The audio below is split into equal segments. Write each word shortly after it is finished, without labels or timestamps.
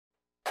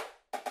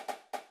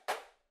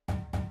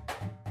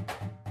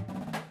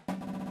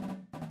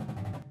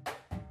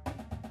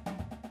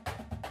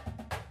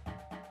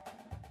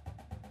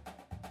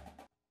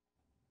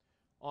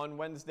On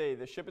Wednesday,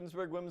 the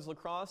Shippensburg women's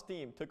lacrosse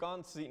team took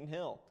on Seton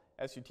Hill.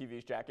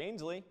 SUTV's Jack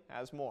Ainsley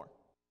has more.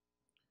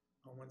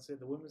 On Wednesday,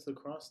 the women's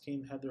lacrosse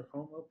team had their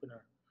home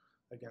opener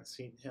against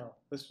Seton Hill.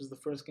 This was the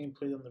first game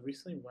played on the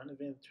recently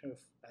renovated turf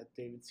at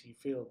David C.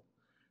 Field.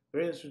 The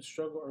Raiders would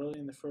struggle early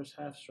in the first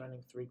half,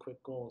 surrendering 3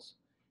 quick goals.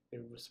 They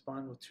would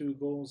respond with 2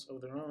 goals of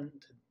their own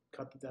to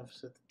cut the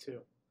deficit to 2.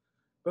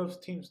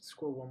 Both teams would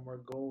score 1 more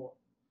goal,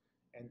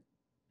 and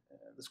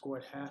the score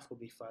at half would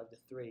be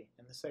 5-3.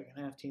 In the second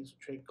half, teams would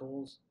trade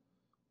goals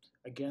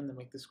again to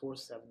make the score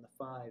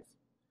 7-5.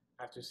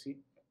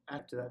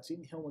 After that,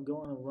 Seton Hill would go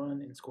on a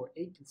run and score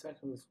 8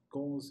 consecutive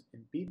goals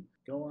and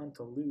go on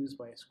to lose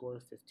by a score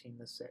of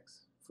 15-6.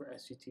 For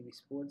SUTV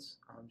Sports,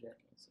 I'm Jack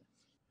Ainsley.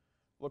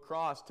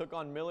 Lacrosse took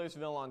on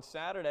Millersville on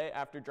Saturday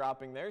after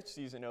dropping their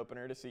season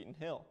opener to Seton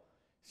Hill.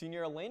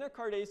 Senior Elena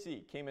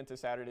Cardesi came into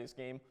Saturday's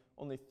game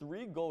only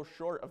 3 goals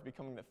short of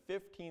becoming the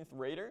 15th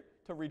Raider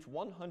to reach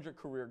 100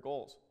 career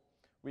goals.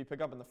 We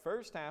pick up in the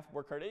first half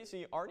where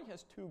Cardesi already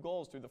has 2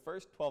 goals through the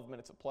first 12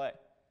 minutes of play.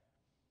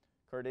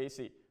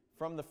 Cardesi,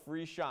 from the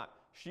free shot,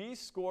 she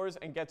scores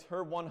and gets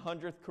her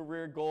 100th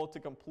career goal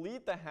to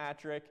complete the hat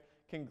trick.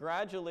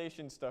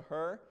 Congratulations to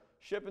her.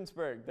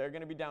 Shippensburg, they're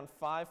going to be down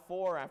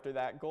 5-4 after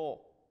that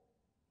goal.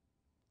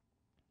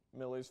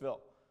 Millersville,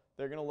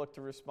 they're going to look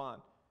to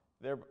respond.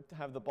 They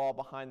have the ball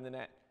behind the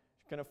net.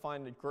 She's going to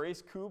find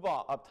Grace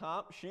Kuba up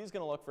top. She's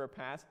going to look for a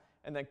pass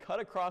and then cut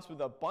across with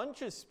a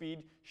bunch of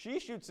speed. She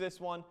shoots this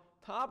one,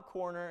 top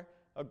corner,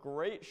 a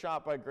great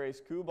shot by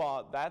Grace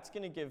Kuba. That's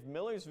going to give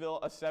Millersville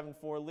a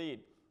 7-4 lead.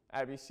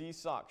 Abby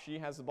Seasock, she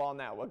has the ball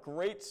now. A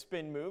great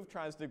spin move,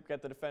 tries to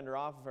get the defender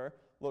off of her,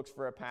 looks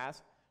for a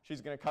pass.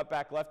 She's going to cut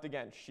back left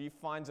again. She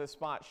finds a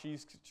spot. She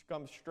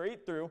comes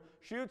straight through,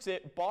 shoots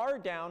it, bar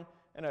down,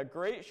 and a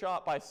great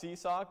shot by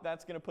Seasock.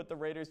 That's going to put the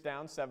Raiders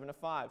down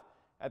 7-5.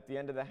 At the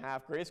end of the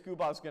half, Grace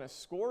Kuba is going to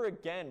score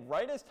again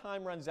right as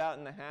time runs out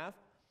in the half.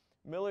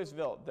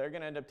 Millersville, they're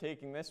going to end up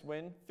taking this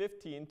win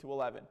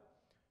 15-11.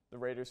 The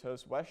Raiders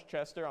host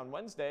Westchester on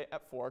Wednesday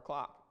at 4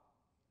 o'clock.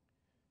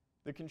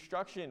 The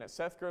construction at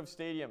Seth Grove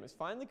Stadium is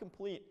finally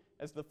complete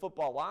as the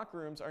football locker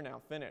rooms are now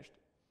finished.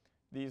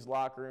 These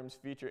locker rooms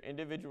feature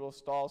individual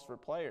stalls for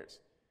players.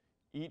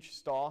 Each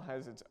stall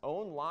has its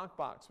own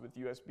lockbox with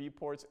USB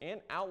ports and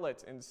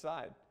outlets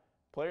inside.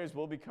 Players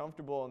will be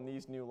comfortable in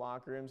these new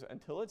locker rooms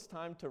until it's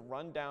time to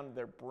run down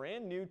their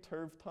brand new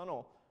turf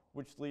tunnel,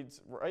 which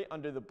leads right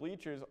under the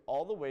bleachers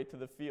all the way to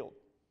the field.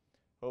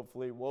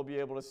 Hopefully, we'll be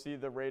able to see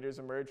the Raiders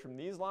emerge from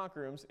these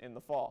locker rooms in the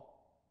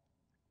fall.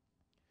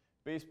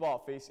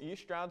 Baseball faced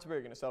East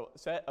Stroudsburg in a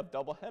set of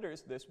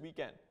doubleheaders this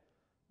weekend.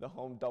 The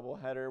home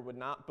doubleheader would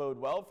not bode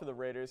well for the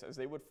Raiders as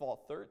they would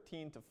fall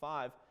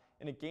 13-5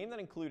 in a game that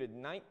included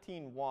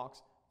 19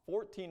 walks,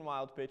 14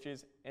 wild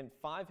pitches, and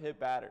 5 hit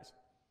batters.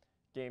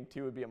 Game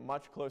 2 would be a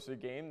much closer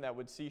game that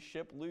would see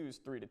Ship lose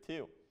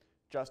 3-2.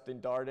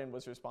 Justin Darden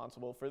was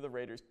responsible for the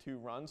Raiders' 2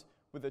 runs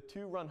with a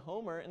 2-run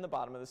homer in the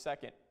bottom of the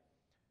second.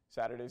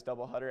 Saturday's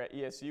doubleheader at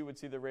ESU would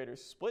see the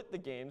Raiders split the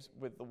games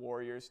with the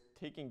Warriors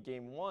taking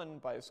Game 1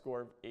 by a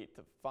score of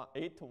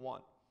 8-1.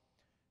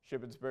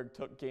 Shippensburg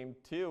took Game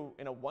 2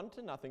 in a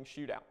 1-0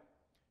 shootout.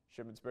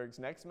 Shippensburg's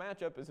next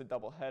matchup is a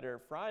doubleheader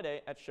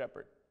Friday at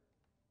Shepherd.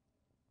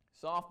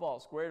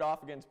 Softball squared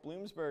off against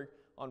Bloomsburg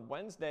on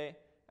Wednesday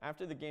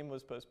after the game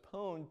was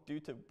postponed due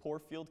to poor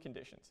field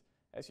conditions.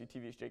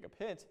 SUTV's Jacob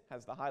Hitz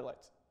has the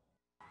highlights.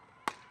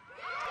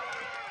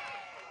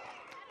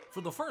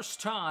 For the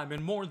first time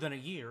in more than a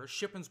year,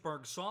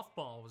 Shippensburg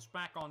softball was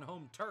back on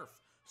home turf,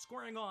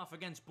 squaring off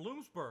against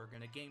Bloomsburg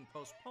in a game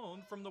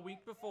postponed from the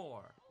week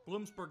before.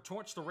 Bloomsburg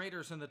torched the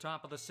Raiders in the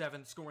top of the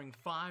 7th, scoring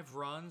 5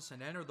 runs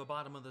and entered the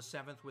bottom of the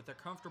 7th with a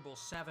comfortable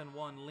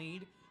 7-1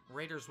 lead.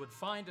 Raiders would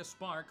find a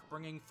spark,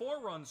 bringing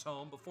 4 runs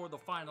home before the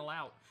final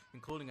out,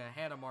 including a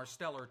Hannah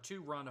Marsteller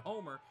 2-run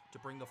homer to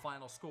bring the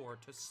final score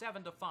to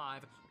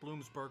 7-5,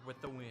 Bloomsburg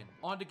with the win.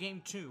 On to Game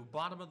 2,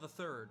 bottom of the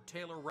 3rd.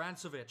 Taylor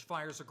Rancevich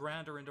fires a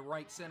grounder into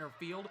right center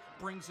field,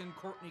 brings in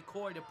Courtney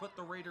Coy to put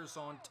the Raiders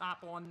on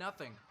top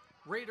 1-0.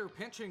 Raider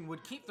pitching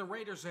would keep the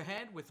Raiders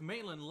ahead with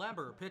Malin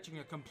Leber pitching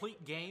a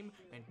complete game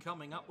and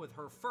coming up with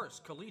her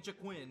first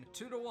collegiate win,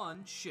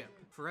 2-1 Ship.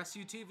 For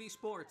SUTV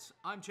Sports,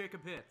 I'm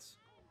Jacob Hitz.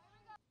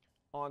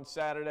 On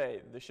Saturday,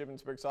 the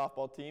Shippensburg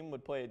softball team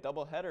would play a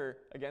doubleheader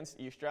against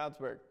East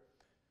Stroudsburg.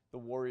 The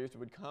Warriors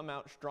would come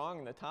out strong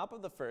in the top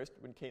of the 1st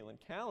when Caitlin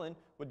Callan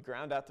would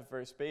ground out to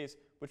first base,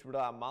 which would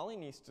allow Molly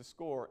Neese to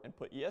score and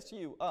put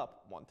ESU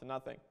up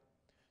 1-0.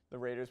 The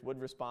Raiders would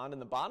respond in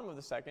the bottom of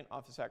the 2nd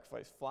off a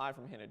sacrifice fly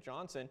from Hannah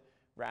Johnson.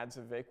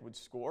 Radzovic would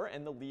score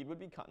and the lead would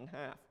be cut in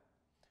half.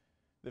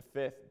 The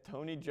 5th,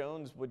 Tony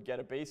Jones would get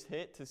a base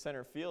hit to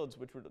center fields,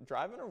 which would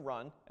drive in a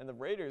run, and the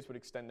Raiders would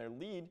extend their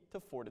lead to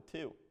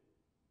 4-2.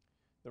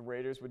 The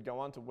Raiders would go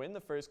on to win the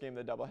first game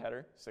of the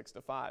doubleheader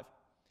 6-5.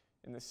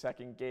 In the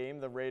second game,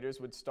 the Raiders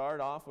would start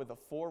off with a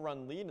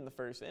 4-run lead in the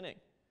first inning.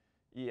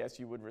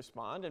 ESU would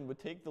respond and would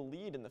take the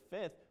lead in the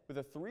 5th with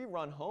a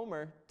 3-run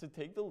homer to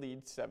take the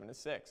lead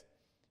 7-6.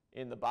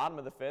 In the bottom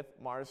of the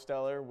fifth,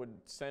 Marsteller would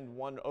send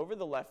one over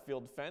the left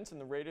field fence, and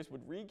the Raiders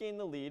would regain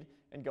the lead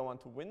and go on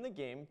to win the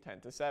game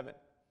 10-7.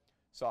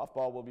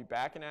 Softball will be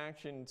back in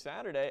action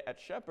Saturday at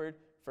Shepherd.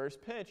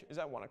 First pitch is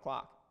at 1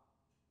 o'clock.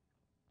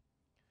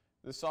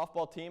 The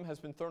softball team has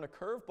been thrown a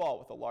curveball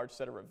with a large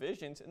set of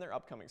revisions in their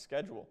upcoming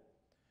schedule.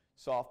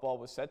 Softball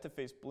was set to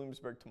face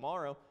Bloomsburg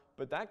tomorrow,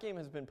 but that game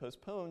has been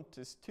postponed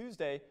to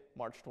Tuesday,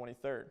 March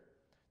 23rd.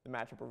 The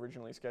matchup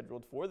originally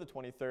scheduled for the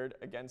 23rd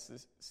against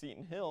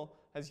Seton Hill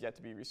has yet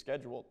to be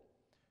rescheduled.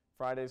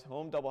 Friday's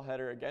home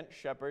doubleheader against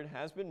Shepherd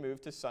has been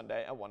moved to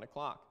Sunday at 1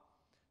 o'clock.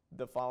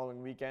 The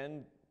following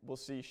weekend will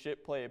see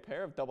Ship play a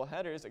pair of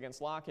doubleheaders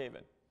against Lock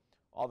Haven.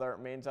 All that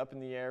remains up in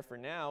the air for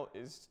now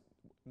is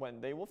when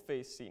they will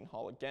face Seton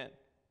Hall again.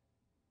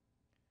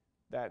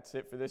 That's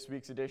it for this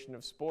week's edition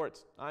of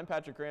Sports. I'm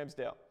Patrick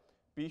Ramsdale.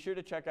 Be sure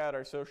to check out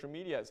our social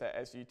medias at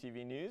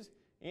SUTV News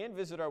and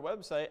visit our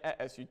website at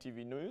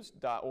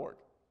sutvnews.org.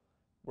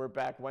 We're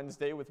back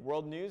Wednesday with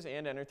world news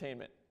and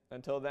entertainment.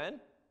 Until then,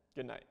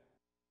 good night.